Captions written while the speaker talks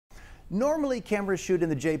Normally, cameras shoot in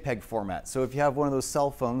the JPEG format, so if you have one of those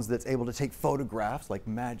cell phones that's able to take photographs like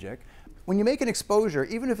magic, when you make an exposure,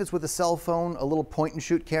 even if it's with a cell phone, a little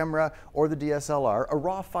point-and-shoot camera, or the DSLR, a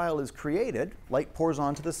raw file is created, light pours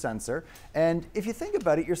onto the sensor, and if you think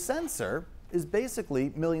about it, your sensor is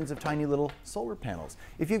basically millions of tiny little solar panels.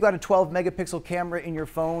 If you've got a 12 megapixel camera in your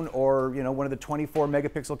phone, or one of the 24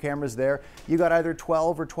 megapixel cameras there, you got either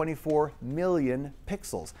 12 or 24 million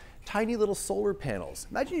pixels. Tiny little solar panels.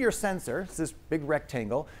 Imagine your sensor, it's this big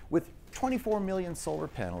rectangle with 24 million solar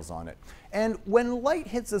panels on it. And when light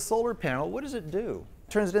hits a solar panel, what does it do?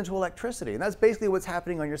 It turns it into electricity, and that's basically what's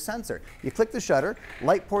happening on your sensor. You click the shutter,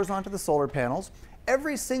 light pours onto the solar panels.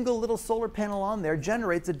 Every single little solar panel on there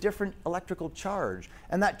generates a different electrical charge,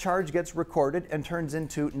 and that charge gets recorded and turns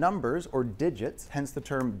into numbers or digits, hence the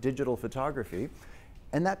term digital photography,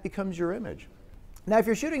 and that becomes your image. Now, if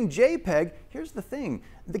you're shooting JPEG, here's the thing.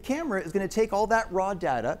 The camera is going to take all that raw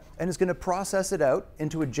data and is going to process it out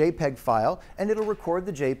into a JPEG file, and it'll record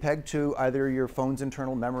the JPEG to either your phone's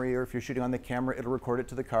internal memory, or if you're shooting on the camera, it'll record it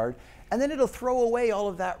to the card, and then it'll throw away all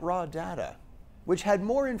of that raw data, which had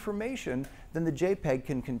more information than the JPEG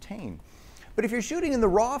can contain. But if you're shooting in the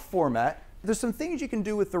RAW format, there's some things you can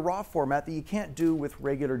do with the RAW format that you can't do with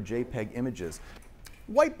regular JPEG images.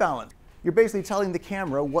 White balance. You're basically telling the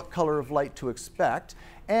camera what color of light to expect,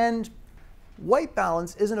 and white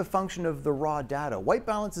balance isn't a function of the raw data. White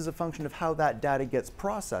balance is a function of how that data gets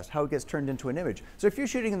processed, how it gets turned into an image. So if you're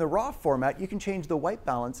shooting in the RAW format, you can change the white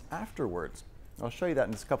balance afterwards. I'll show you that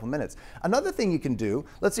in just a couple minutes. Another thing you can do,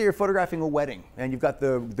 let's say you're photographing a wedding, and you've got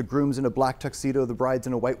the grooms in a black tuxedo, the bride's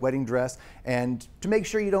in a white wedding dress, and to make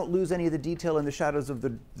sure you don't lose any of the detail in the shadows of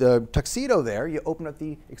the tuxedo there, you open up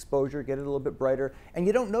the exposure, get it a little bit brighter, and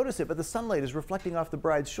you don't notice it, but the sunlight is reflecting off the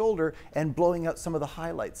bride's shoulder and blowing out some of the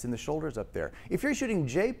highlights in the shoulders up there. If you're shooting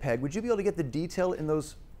JPEG, would you be able to get the detail in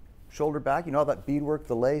those shoulder back, all that beadwork,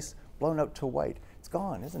 the lace, blown out to white? It's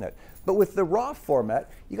gone, isn't it? But with the RAW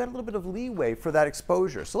format, you got a little bit of leeway for that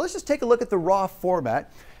exposure. So let's just take a look at the RAW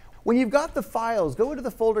format. When you've got the files, go into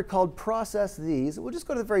the folder called Process These. We'll just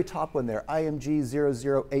go to the very top one there,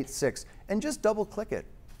 IMG0086, and just double click it.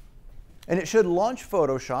 And it should launch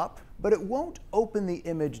Photoshop, but it won't open the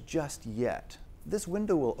image just yet. This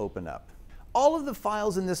window will open up. All of the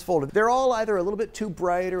files in this folder, they're all either a little bit too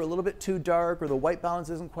bright or a little bit too dark, or the white balance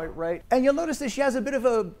isn't quite right. And you'll notice that she has a bit of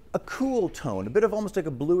a cool tone, a bit of almost like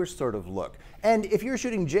a bluish sort of look. And if you're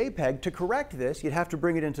shooting JPEG, to correct this, you'd have to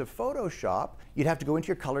bring it into Photoshop. You'd have to go into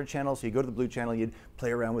your color channel, so you go to the blue channel, you'd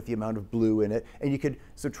play around with the amount of blue in it, and you could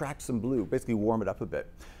subtract some blue, basically warm it up a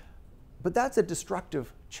bit. But that's a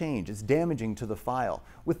destructive change. It's damaging to the file.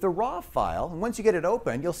 With the RAW file, and once you get it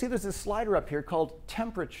open, you'll see there's this slider up here called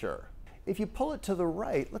Temperature. If you pull it to the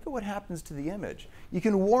right, look at what happens to the image. You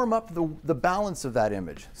can warm up the balance of that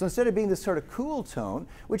image. So instead of being this sort of cool tone,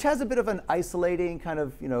 which has a bit of an isolating kind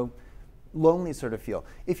of, lonely sort of feel,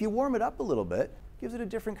 if you warm it up a little bit, it gives it a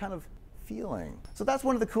different kind of feeling. So that's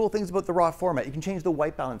one of the cool things about the RAW format. You can change the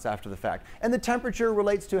white balance after the fact. And the temperature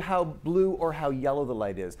relates to how blue or how yellow the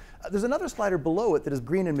light is. There's another slider below it that is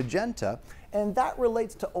green and magenta, and that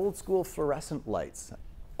relates to old school fluorescent lights.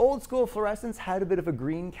 Old school fluorescence had a bit of a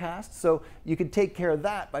green cast, so you could take care of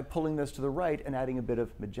that by pulling this to the right and adding a bit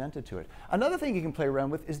of magenta to it. Another thing you can play around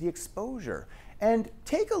with is the exposure. And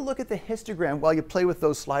take a look at the histogram while you play with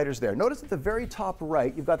those sliders there. Notice at the very top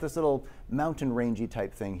right, you've got this little mountain rangey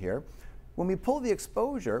type thing here. When we pull the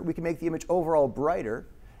exposure, we can make the image overall brighter.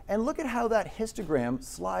 And look at how that histogram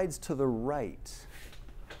slides to the right.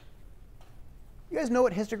 You guys know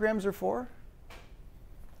what histograms are for?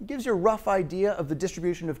 It gives you a rough idea of the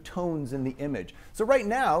distribution of tones in the image. So right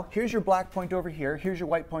now, here's your black point over here, here's your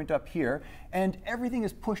white point up here, and everything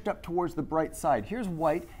is pushed up towards the bright side. Here's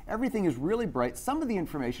white, everything is really bright. Some of the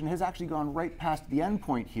information has actually gone right past the end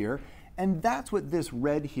point here, and that's what this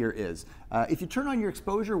red here is. If you turn on your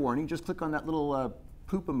exposure warning, just click on that little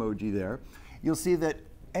poop emoji there, you'll see that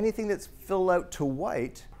anything that's filled out to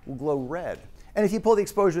white will glow red. And if you pull the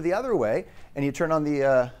exposure the other way, and you turn on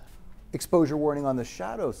the exposure warning on the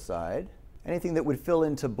shadow side, anything that would fill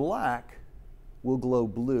into black will glow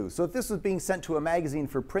blue. So if this was being sent to a magazine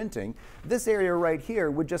for printing, this area right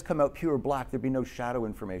here would just come out pure black. There'd be no shadow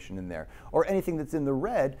information in there. Or anything that's in the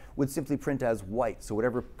red would simply print as white. So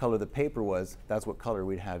whatever color the paper was, that's what color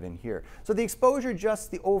we'd have in here. So the exposure adjusts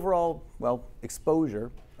the overall,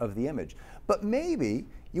 exposure of the image. But maybe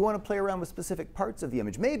you want to play around with specific parts of the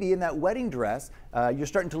image. Maybe in that wedding dress, you're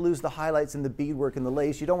starting to lose the highlights and the beadwork and the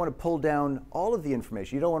lace. You don't want to pull down all of the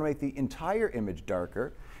information. You don't want to make the entire image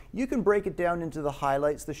darker. you can break it down into the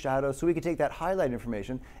highlights, the shadows, so we can take that highlight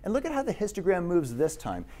information and look at how the histogram moves this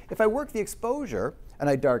time. If I work the exposure and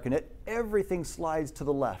I darken it, everything slides to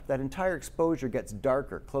the left. That entire exposure gets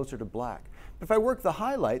darker, closer to black. But if I work the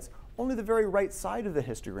highlights, only the very right side of the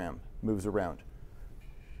histogram moves around.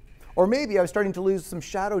 Or maybe I was starting to lose some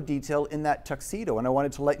shadow detail in that tuxedo and I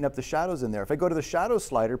wanted to lighten up the shadows in there. If I go to the shadow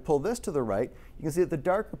slider, pull this to the right, you can see that the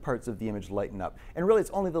darker parts of the image lighten up. And really it's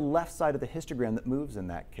only the left side of the histogram that moves in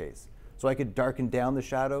that case. So I could darken down the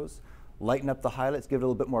shadows, lighten up the highlights, give it a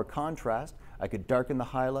little bit more contrast. I could darken the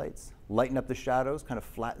highlights, lighten up the shadows, kind of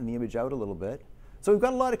flatten the image out a little bit. So we've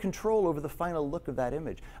got a lot of control over the final look of that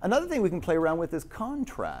image. Another thing we can play around with is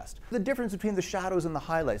contrast. The difference between the shadows and the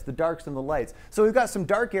highlights, the darks and the lights. So we've got some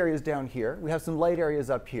dark areas down here, we have some light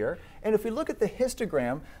areas up here, and if we look at the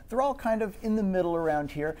histogram, they're all kind of in the middle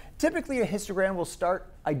around here. Typically a histogram will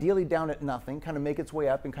start ideally down at nothing, kind of make its way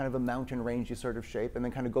up in kind of a mountain rangey sort of shape, and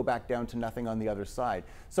then kind of go back down to nothing on the other side.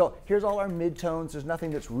 So here's all our midtones. There's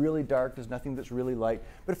nothing that's really dark, there's nothing that's really light.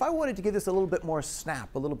 But if I wanted to give this a little bit more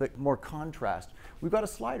snap, a little bit more contrast, we've got a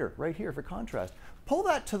slider right here for contrast. Pull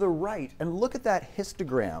that to the right and look at that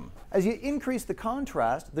histogram. As you increase the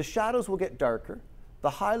contrast, the shadows will get darker, the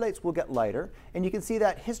highlights will get lighter, and you can see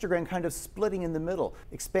that histogram kind of splitting in the middle,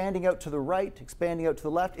 expanding out to the right, expanding out to the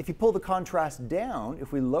left. If you pull the contrast down,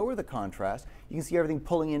 if we lower the contrast, you can see everything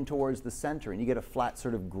pulling in towards the center, and you get a flat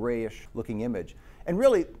sort of grayish looking image. And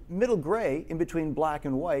really, middle gray in between black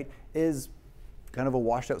and white is kind of a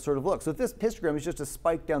washed out sort of look. So if this histogram is just a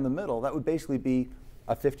spike down the middle, that would basically be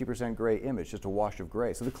a 50% gray image, just a wash of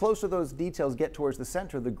gray. So the closer those details get towards the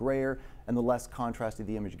center, the grayer and the less contrasty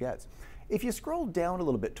the image gets. If you scroll down a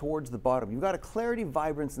little bit towards the bottom, you've got a clarity,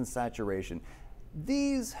 vibrance, and saturation.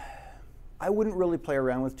 These I wouldn't really play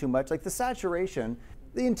around with too much. Like the saturation,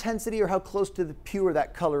 the intensity or how close to the pure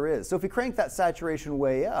that color is. So if we crank that saturation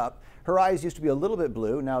way up, her eyes used to be a little bit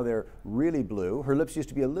blue, now they're really blue. Her lips used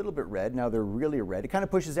to be a little bit red, now they're really red. It kind of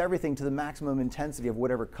pushes everything to the maximum intensity of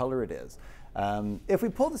whatever color it is. If we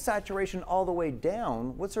pull the saturation all the way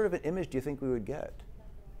down, what sort of an image do you think we would get?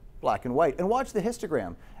 Black and white. And watch the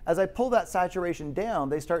histogram. As I pull that saturation down,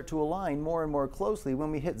 they start to align more and more closely.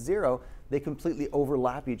 When we hit 0, they completely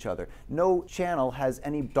overlap each other. No channel has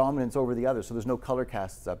any dominance over the other, so there's no color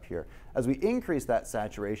casts up here. As we increase that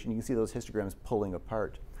saturation, you can see those histograms pulling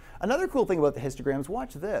apart. Another cool thing about the histograms,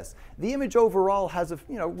 watch this. The image overall has a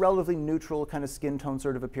relatively neutral kind of skin tone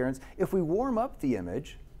sort of appearance. If we warm up the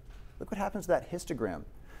image, look what happens to that histogram.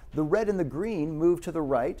 The red and the green move to the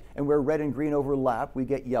right, and where red and green overlap, we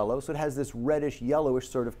get yellow. So it has this reddish, yellowish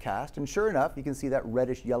sort of cast. And sure enough, you can see that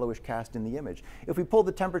reddish, yellowish cast in the image. If we pull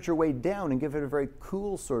the temperature way down and give it a very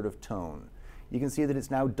cool sort of tone, you can see that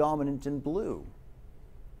it's now dominant in blue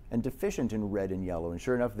and deficient in red and yellow. And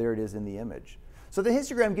sure enough, there it is in the image. So the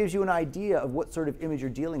histogram gives you an idea of what sort of image you're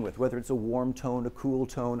dealing with, whether it's a warm tone, a cool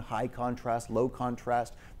tone, high contrast, low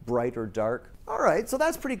contrast, bright or dark. All right, so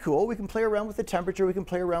that's pretty cool. We can play around with the temperature, we can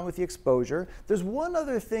play around with the exposure. There's one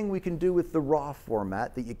other thing we can do with the RAW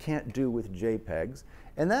format that you can't do with JPEGs,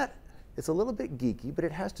 and that, it's a little bit geeky, but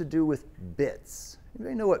it has to do with bits.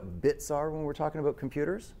 Anybody know what bits are when we're talking about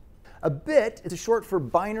computers? A bit is short for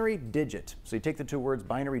binary digit. So you take the two words,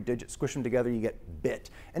 binary digit, squish them together, you get bit.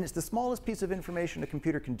 And it's the smallest piece of information a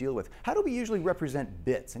computer can deal with. How do we usually represent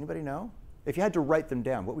bits? Anybody know? If you had to write them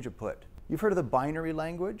down, what would you put? You've heard of the binary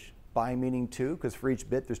language? Bi meaning 2, because for each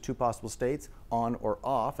bit there's 2 possible states, on or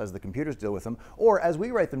off, as the computers deal with them. Or as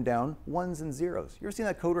we write them down, 1s and 0s. You ever seen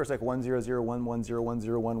that code where it's like 1 0 0 1 1 0 1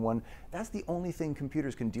 0 1 1? That's the only thing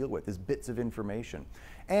computers can deal with, is bits of information.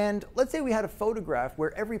 And let's say we had a photograph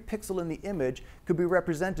where every pixel in the image could be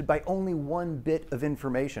represented by only 1 bit of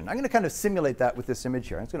information. I'm going to kind of simulate that with this image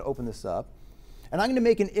here. I'm just going to open this up. And I'm going to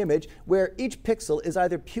make an image where each pixel is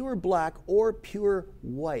either pure black or pure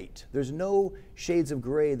white. There's no shades of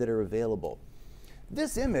gray that are available.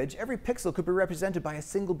 This image, every pixel could be represented by a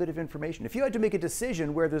single bit of information. If you had to make a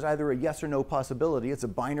decision where there's either a yes or no possibility, it's a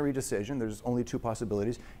binary decision, there's only 2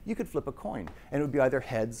 possibilities, you could flip a coin, and it would be either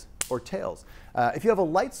heads or tails. If you have a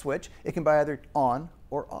light switch, it can be either on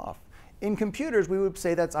or off. In computers, we would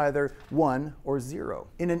say that's either 1 or 0.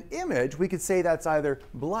 In an image, we could say that's either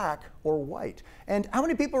black or white. And how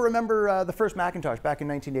many people remember the first Macintosh back in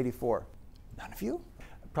 1984? None of you?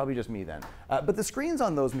 Probably just me then. But the screens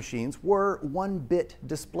on those machines were 1-bit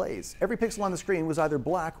displays. Every pixel on the screen was either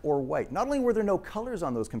black or white. Not only were there no colors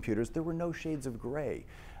on those computers, there were no shades of gray.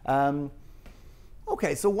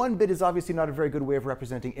 Okay, so 1 bit is obviously not a very good way of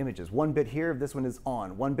representing images. 1 bit here, this one is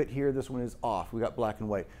on. 1 bit here, this one is off. We got black and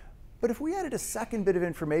white. But if we added a second bit of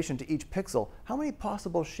information to each pixel, how many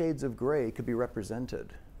possible shades of gray could be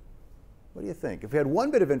represented? What do you think? If we had one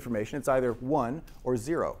bit of information, it's either 1 or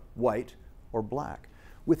 0, white or black.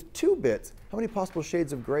 With 2 bits, how many possible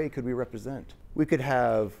shades of gray could we represent? We could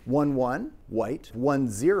have 1, 1, white, 1,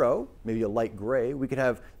 0, maybe a light gray. We could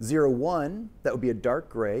have 0, 1, that would be a dark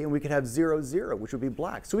gray, and we could have 0, 0, which would be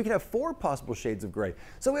black. So we could have 4 possible shades of gray.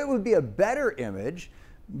 So it would be a better image,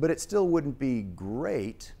 but it still wouldn't be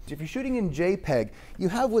great. If you're shooting in JPEG, you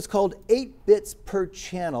have what's called 8 bits per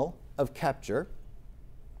channel of capture.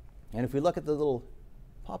 And if we look at the little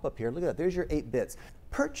pop-up here, look at that, there's your 8 bits.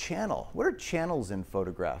 Per channel, what are channels in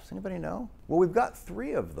photographs? Anybody know? Well, we've got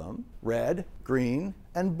 3 of them, red, green,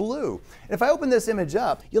 and blue. And if I open this image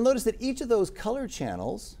up, you'll notice that each of those color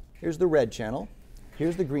channels, here's the red channel,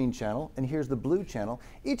 here's the green channel, and here's the blue channel.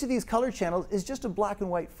 Each of these color channels is just a black and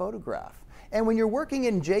white photograph. And when you're working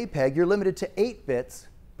in JPEG, you're limited to 8 bits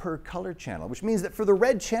per color channel, which means that for the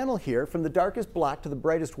red channel here, from the darkest black to the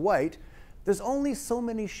brightest white, there's only so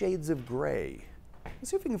many shades of gray. Let's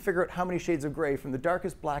see if we can figure out how many shades of gray from the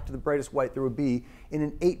darkest black to the brightest white there would be in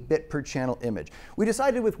an 8-bit per channel image. We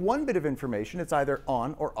decided with 1 bit of information, it's either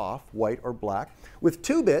on or off, white or black. With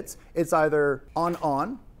 2 bits, it's either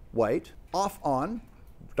on, white, off,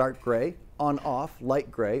 dark gray, on-off, light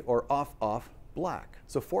gray, or off, black.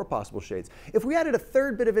 So 4 possible shades. If we added a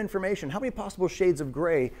 3rd bit of information, how many possible shades of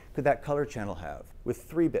gray could that color channel have? With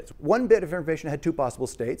 3 bits. 1 bit of information had 2 possible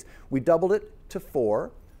states. We doubled it to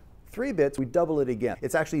 4. 3 bits, we double it again.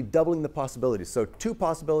 It's actually doubling the possibilities. So 2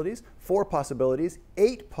 possibilities, 4 possibilities,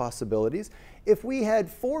 8 possibilities. If we had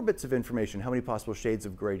 4 bits of information, how many possible shades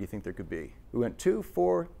of gray do you think there could be? We went 2,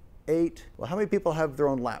 4, 8. Well, how many people have their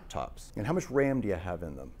own laptops? And how much RAM do you have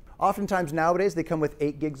in them? Oftentimes nowadays, they come with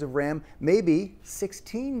 8 gigs of RAM, maybe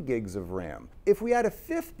 16 gigs of RAM. If we add a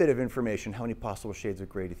 5th bit of information, how many possible shades of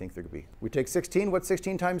gray do you think there could be? We take 16, what's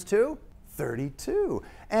 16 times 2? 32.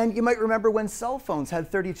 And you might remember when cell phones had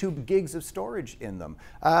 32 gigs of storage in them.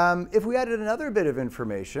 If we added another bit of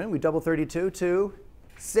information, we double 32 to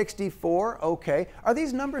 64, okay. Are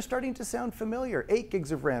these numbers starting to sound familiar? 8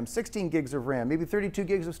 gigs of RAM, 16 gigs of RAM, maybe 32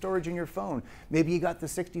 gigs of storage in your phone. Maybe you got the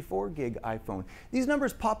 64 gig iPhone. These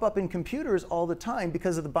numbers pop up in computers all the time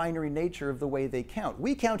because of the binary nature of the way they count.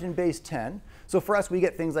 We count in base 10, so for us we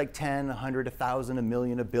get things like 10, 100, 1,000, a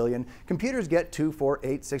million, a billion. Computers get 2, 4,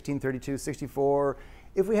 8, 16, 32, 64.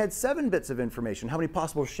 If we had 7 bits of information, how many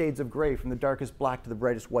possible shades of gray from the darkest black to the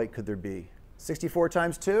brightest white could there be? 64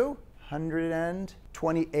 times 2?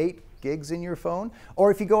 128 gigs in your phone.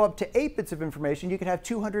 Or if you go up to 8 bits of information, you could have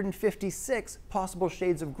 256 possible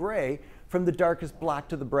shades of gray from the darkest black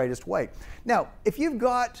to the brightest white. Now, if you've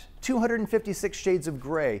got 256 shades of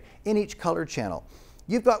gray in each color channel,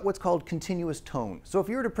 you've got what's called continuous tone. So if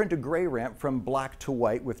you were to print a gray ramp from black to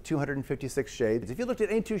white with 256 shades, if you looked at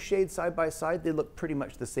any 2 shades side by side, they look pretty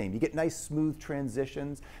much the same. You get nice smooth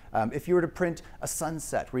transitions. If you were to print a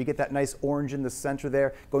sunset where you get that nice orange in the center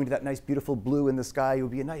there, going to that nice beautiful blue in the sky, it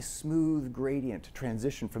would be a nice smooth gradient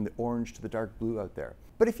transition from the orange to the dark blue out there.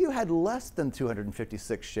 But if you had less than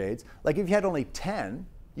 256 shades, like if you had only 10,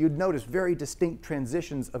 you'd notice very distinct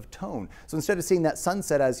transitions of tone. So instead of seeing that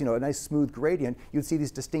sunset as, a nice smooth gradient, you'd see these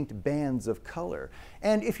distinct bands of color.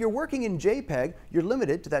 And if you're working in JPEG, you're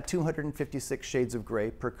limited to that 256 shades of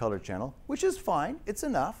gray per color channel, which is fine, it's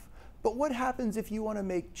enough. But what happens if you want to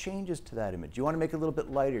make changes to that image? You want to make it a little bit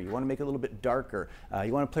lighter, you want to make it a little bit darker,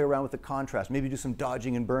 you want to play around with the contrast, maybe do some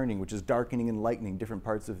dodging and burning, which is darkening and lightening different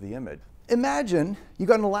parts of the image. Imagine you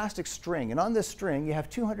got an elastic string, and on this string you have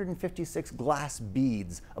 256 glass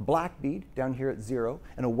beads, a black bead down here at 0,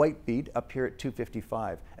 and a white bead up here at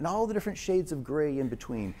 255, and all the different shades of gray in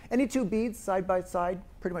between. Any 2 beads side by side,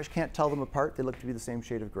 pretty much can't tell them apart, they look to be the same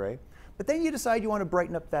shade of gray. But then you decide you want to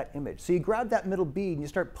brighten up that image. So you grab that middle bead and you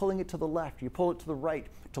start pulling it to the left, you pull it to the right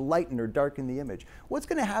to lighten or darken the image. What's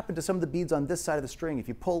going to happen to some of the beads on this side of the string if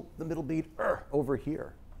you pull the middle bead over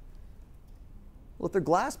here? Well, if they're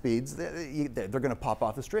glass beads, they're going to pop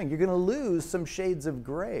off the string. You're going to lose some shades of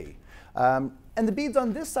gray. And the beads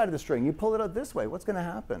on this side of the string, you pull it out this way, what's going to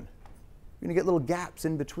happen? You're going to get little gaps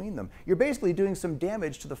in between them. You're basically doing some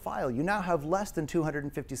damage to the file. You now have less than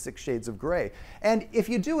 256 shades of gray. And if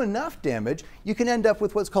you do enough damage, you can end up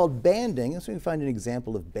with what's called banding. Let's see if we can find an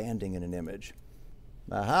example of banding in an image.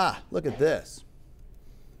 Aha, look at this.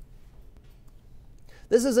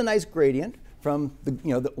 This is a nice gradient from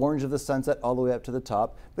the orange of the sunset all the way up to the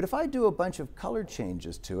top. But if I do a bunch of color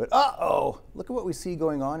changes to it, look at what we see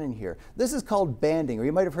going on in here. This is called banding, or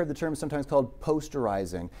you might have heard the term sometimes called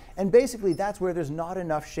posterizing. And basically that's where there's not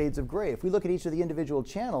enough shades of gray. If we look at each of the individual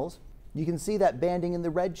channels, you can see that banding in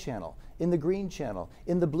the red channel, in the green channel,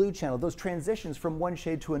 in the blue channel. Those transitions from one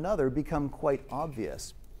shade to another become quite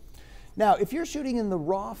obvious. Now, if you're shooting in the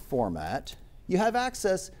RAW format, you have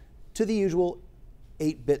access to the usual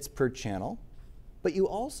 8 bits per channel, but you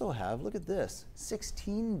also have, look at this,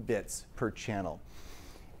 16 bits per channel.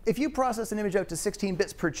 If you process an image out to 16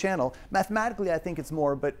 bits per channel, mathematically I think it's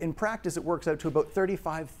more, but in practice it works out to about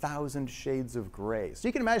 35,000 shades of gray. So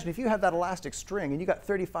you can imagine if you have that elastic string and you got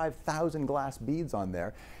 35,000 glass beads on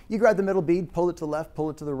there, you grab the middle bead, pull it to the left, pull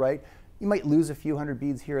it to the right, you might lose a few hundred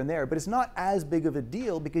beads here and there, but it's not as big of a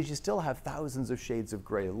deal because you still have thousands of shades of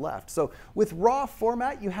gray left. So with RAW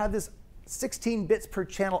format, you have this 16 bits per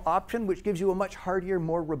channel option, which gives you a much hardier,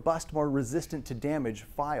 more robust, more resistant to damage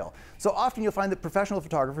file. So often you'll find that professional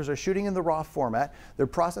photographers are shooting in the RAW format, they're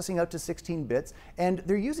processing out to 16 bits, and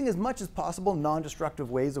they're using as much as possible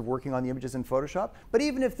non-destructive ways of working on the images in Photoshop. But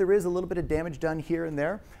even if there is a little bit of damage done here and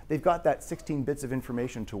there, they've got that 16 bits of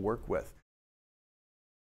information to work with.